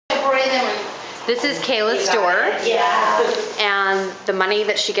This is Kayla's store. Yeah. And the money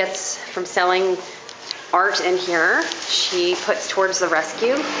that she gets from selling art in here, she puts towards the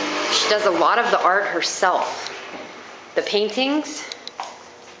rescue. She does a lot of the art herself. The paintings,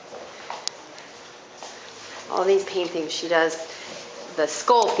 all these paintings, she does the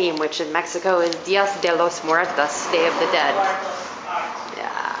skull theme, which in Mexico is Dias de los Muertos, Day of the Dead.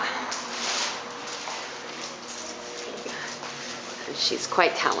 Yeah. And she's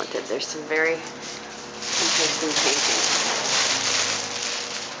quite talented. There's some very interesting paintings.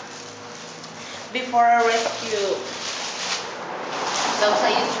 Before I rescue dogs,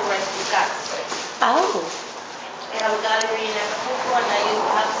 I used to rescue cats. Oh. I have a gallery in Acapulco and I used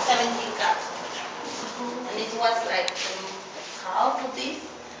to have 17 cats. And it was like half of this.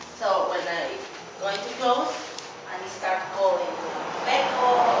 So when I going to close, I start calling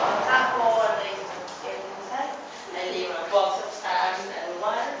Beko or Taco and they start getting inside. I leave a box of sand and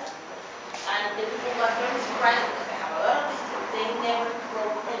water. And the people were very surprised because I have a lot of these, they never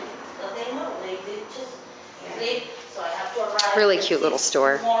broke anything. So they know, they just sleep. So I have to arrive. Really cute little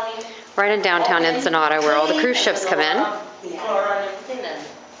store. Right in downtown Ensenada where all the cruise ships come in. And everything. And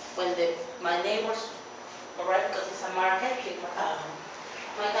when my neighbors arrive, because it's a market,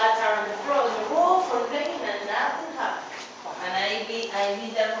 my cats are on the floor, on the roof, or playing, and nothing happened. And I be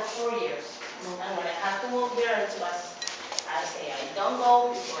there for 4 years. And when I have to move here, it was, I say, I don't go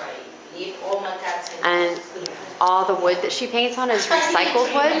before I leave all my cats in. And all the wood that she paints on is recycled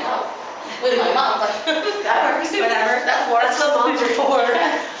wood. With my mom, but that works, whatever. That's what moms are for.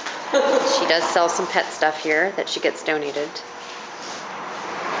 She does sell some pet stuff here that she gets donated.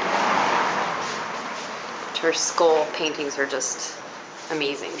 Her skull paintings are just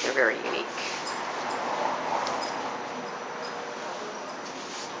amazing. They're very unique.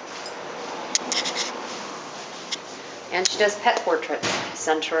 And she does pet portraits. If you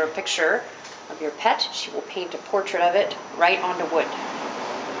send her a picture of your pet, she will paint a portrait of it right onto wood.